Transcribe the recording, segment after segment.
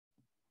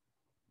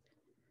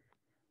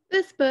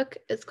This book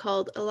is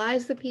called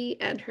Elisapee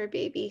and Her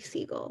Baby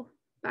Seagull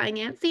by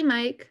Nancy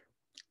Mike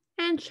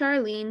and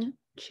Charlene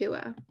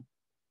Chua.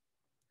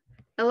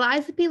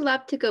 Elisapee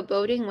loved to go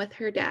boating with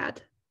her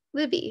dad,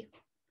 Livy.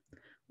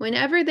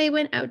 Whenever they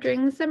went out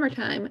during the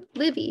summertime,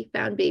 Livy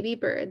found baby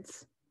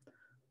birds.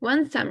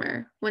 One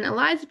summer, when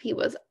Elisapee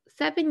was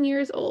 7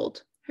 years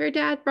old, her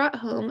dad brought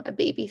home a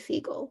baby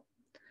seagull.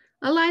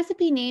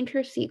 Elisapee named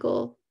her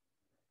seagull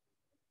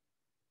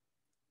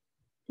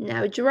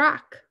now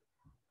Jarak,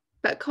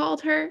 but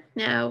called her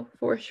Now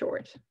for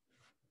short.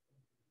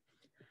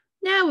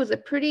 Now was a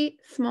pretty,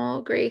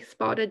 small, gray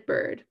spotted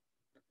bird.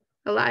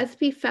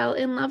 Elisapee fell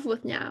in love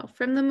with Now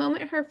from the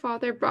moment her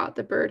father brought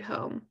the bird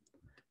home.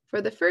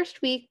 For the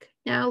first week,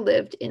 Now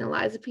lived in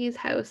Elisapee's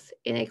house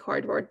in a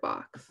cardboard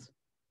box.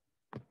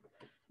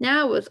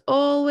 Now was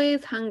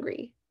always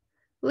hungry.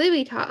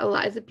 Livy taught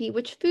Elisapee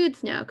which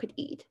foods Now could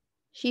eat.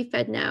 She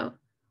fed Now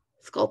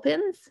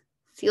sculpins,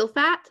 seal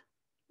fat,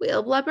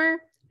 whale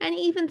blubber, and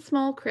even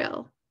small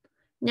krill.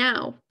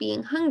 Now,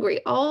 being hungry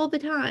all the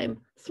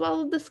time,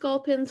 swallowed the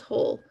sculpins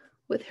whole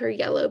with her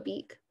yellow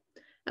beak.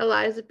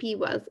 Elisapee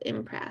was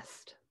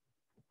impressed.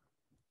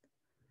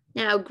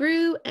 Now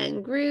grew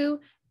and grew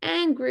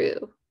and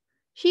grew.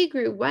 She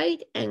grew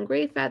white and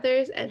gray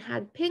feathers and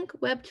had pink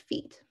webbed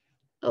feet.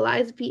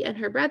 Elisapee and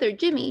her brother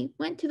Jimmy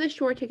went to the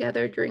shore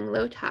together during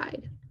low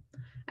tide.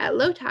 At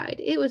low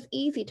tide, it was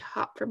easy to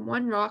hop from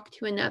one rock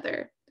to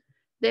another.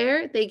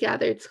 There, they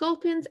gathered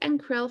sculpins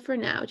and krill for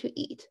Now to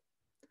eat.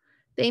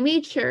 They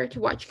made sure to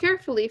watch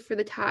carefully for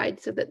the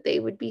tide so that they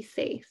would be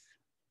safe.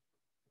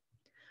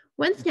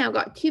 Once Now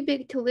got too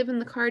big to live in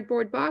the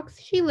cardboard box,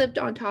 she lived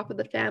on top of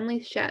the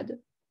family's shed.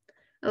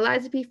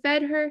 Elisapee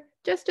fed her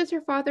just as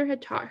her father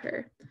had taught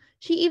her.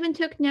 She even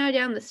took Now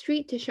down the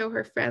street to show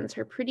her friends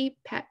her pretty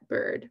pet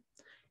bird,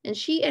 and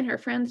she and her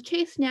friends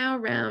chased Now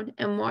around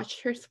and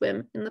watched her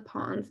swim in the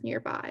ponds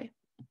nearby.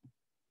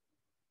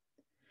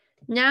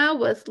 Now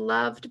was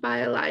loved by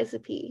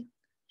Elisapee.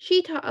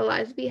 She taught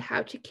Elisapee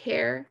how to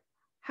care,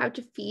 how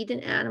to feed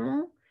an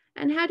animal,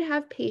 and how to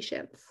have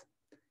patience.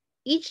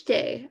 Each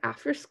day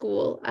after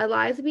school,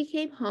 Elisapee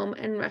came home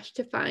and rushed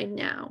to find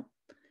Now.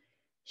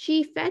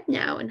 She fed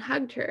Now and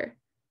hugged her,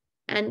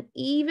 and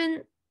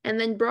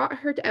then brought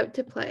her out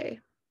to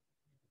play.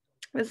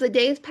 As the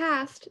days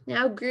passed,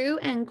 Now grew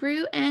and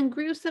grew and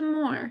grew some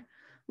more.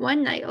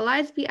 One night,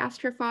 Elisapee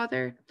asked her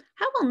father,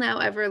 "How will Now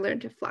ever learn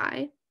to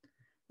fly?"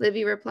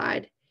 Livy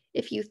replied,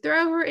 "If you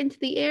throw her into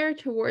the air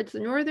towards the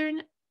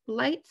northern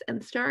lights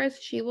and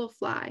stars, she will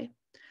fly."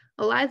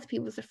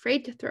 Elisapee was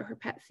afraid to throw her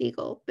pet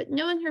seagull, but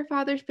knowing her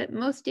father spent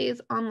most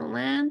days on the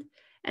land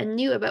and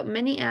knew about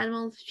many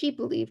animals, she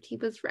believed he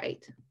was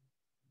right.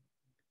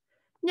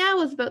 Now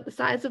was about the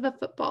size of a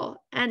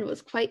football and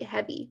was quite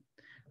heavy.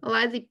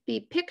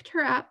 Elisapee picked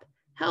her up,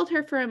 held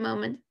her for a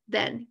moment,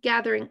 then,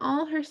 gathering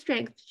all her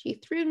strength, she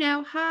threw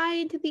Now high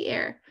into the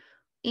air,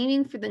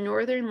 aiming for the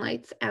northern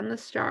lights and the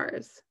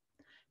stars.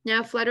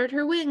 Now fluttered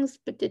her wings,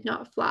 but did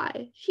not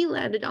fly. She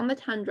landed on the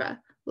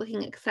tundra,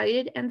 looking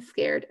excited and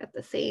scared at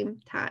the same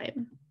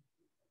time.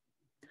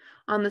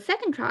 On the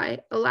second try,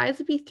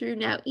 Elisapee threw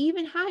Now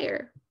even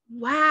higher.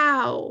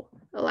 "Wow!"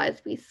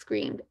 Elisapee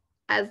screamed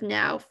as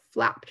Now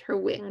flapped her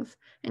wings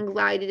and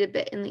glided a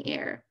bit in the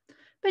air,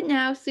 but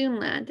Now soon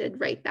landed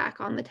right back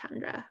on the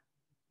tundra.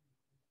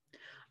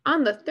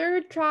 On the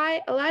third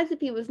try,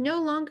 Elisapee was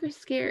no longer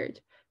scared.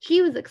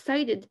 She was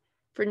excited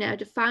for Now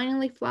to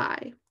finally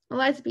fly.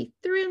 Elisapee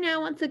threw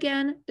Now once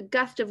again. A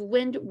gust of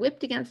wind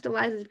whipped against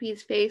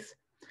Elisapee's face,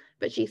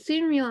 but she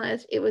soon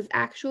realized it was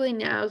actually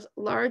Now's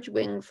large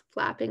wings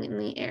flapping in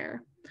the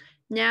air.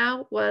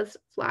 Now was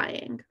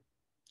flying.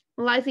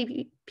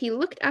 Elisapee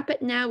looked up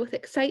at Now with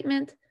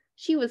excitement.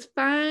 She was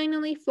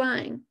finally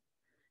flying.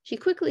 She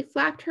quickly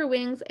flapped her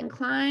wings and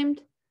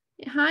climbed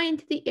high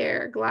into the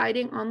air,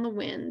 gliding on the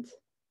wind.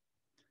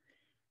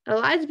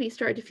 Elisapee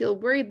started to feel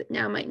worried that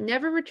Now might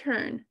never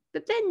return,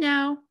 but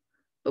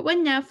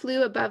when Now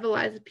flew above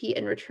Elisapee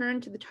and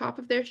returned to the top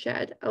of their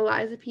shed,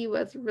 Elisapee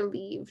was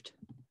relieved.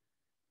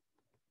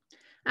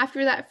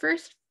 After that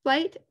first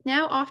flight,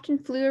 Now often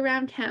flew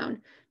around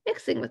town,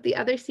 mixing with the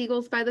other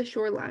seagulls by the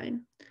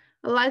shoreline.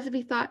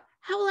 Elisapee thought,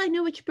 "How will I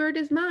know which bird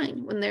is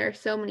mine when there are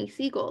so many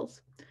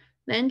seagulls?"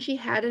 Then she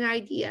had an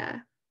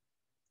idea.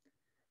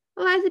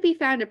 Elisapee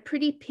found a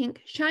pretty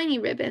pink, shiny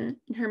ribbon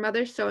in her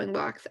mother's sewing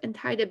box and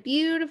tied a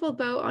beautiful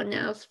bow on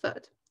Now's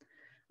foot.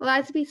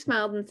 Elisapee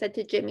smiled and said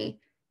to Jimmy,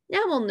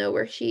 "Now we'll know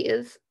where she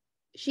is.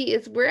 She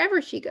is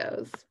wherever she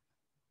goes."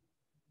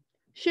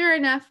 Sure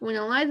enough, when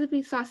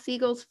Elisapee saw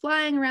seagulls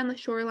flying around the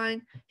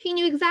shoreline, she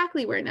knew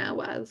exactly where Now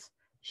was.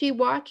 She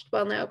watched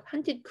while Now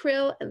hunted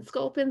krill and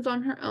sculpins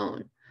on her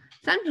own.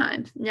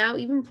 Sometimes Now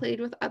even played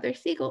with other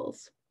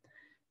seagulls.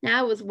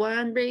 Now was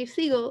one brave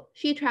seagull.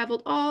 She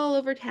traveled all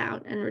over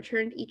town and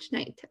returned each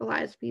night to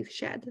Elisapee's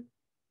shed.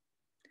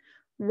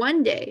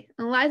 One day,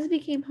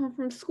 Elisapee came home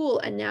from school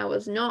and Now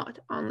was not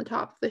on the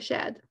top of the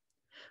shed.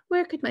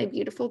 "Where could my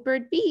beautiful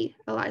bird be?"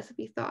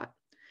 Elisapee thought.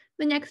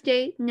 The next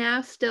day,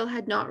 Now still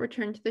had not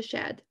returned to the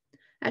shed.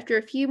 After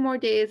a few more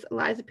days,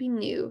 Elisapee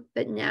knew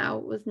that Now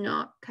was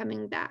not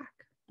coming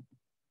back.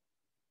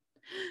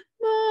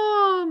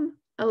 "Mom!"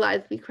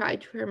 Elisapee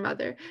cried to her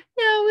mother.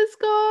 "Now is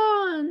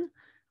gone!"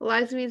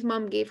 Elisapee's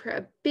mom gave her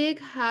a big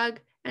hug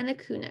and a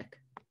kunik,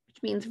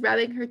 which means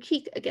rubbing her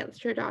cheek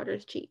against her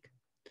daughter's cheek.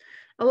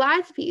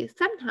 "Elisapee,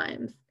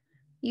 sometimes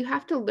you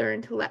have to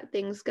learn to let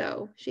things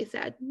go," she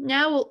said.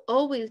 "Now will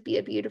always be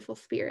a beautiful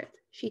spirit.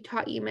 She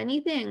taught you many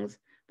things,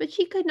 but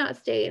she could not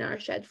stay in our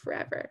shed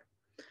forever."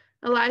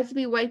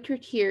 Elisapee wiped her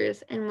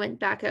tears and went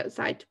back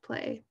outside to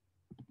play.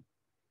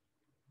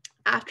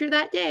 After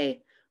that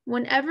day,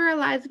 whenever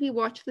Elisapee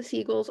watched the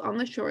seagulls on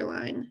the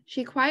shoreline,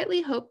 she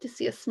quietly hoped to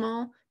see a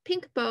small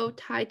pink bow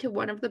tied to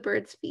one of the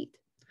birds' feet.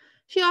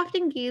 She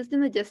often gazed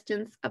in the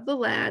distance of the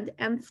land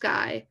and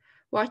sky,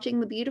 watching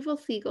the beautiful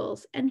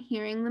seagulls and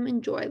hearing them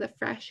enjoy the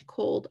fresh,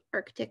 cold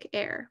Arctic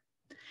air.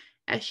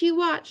 As she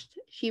watched,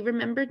 she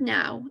remembered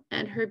Now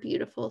and her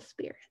beautiful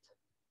spirit.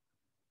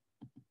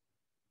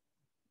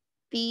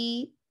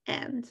 The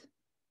end.